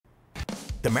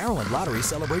The Maryland Lottery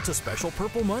celebrates a special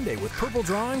Purple Monday with purple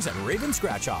drawings and Raven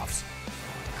scratch-offs.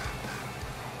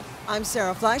 I'm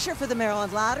Sarah Fleischer for the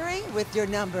Maryland Lottery with your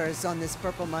numbers on this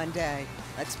Purple Monday.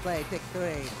 Let's play pick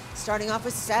 3. Starting off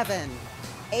with 7,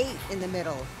 8 in the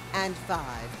middle, and 5.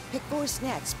 Pick 4's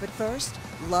next, but first,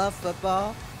 love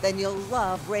football? Then you'll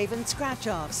love Raven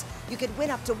scratch-offs. You could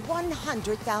win up to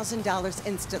 $100,000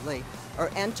 instantly, or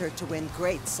enter to win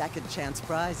great second chance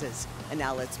prizes. And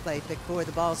now let's play pick 4.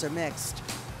 The balls are mixed.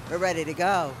 We're ready to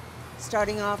go.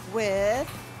 Starting off with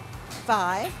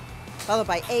 5, followed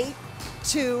by 8,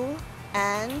 2,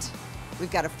 and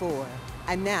we've got a 4.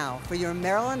 And now for your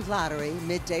Maryland Lottery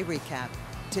midday recap.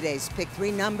 Today's pick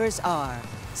 3 numbers are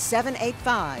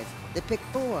 785, the pick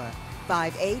 4,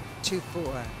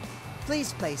 5824.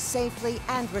 Please play safely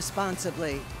and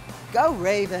responsibly. Go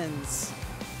Ravens!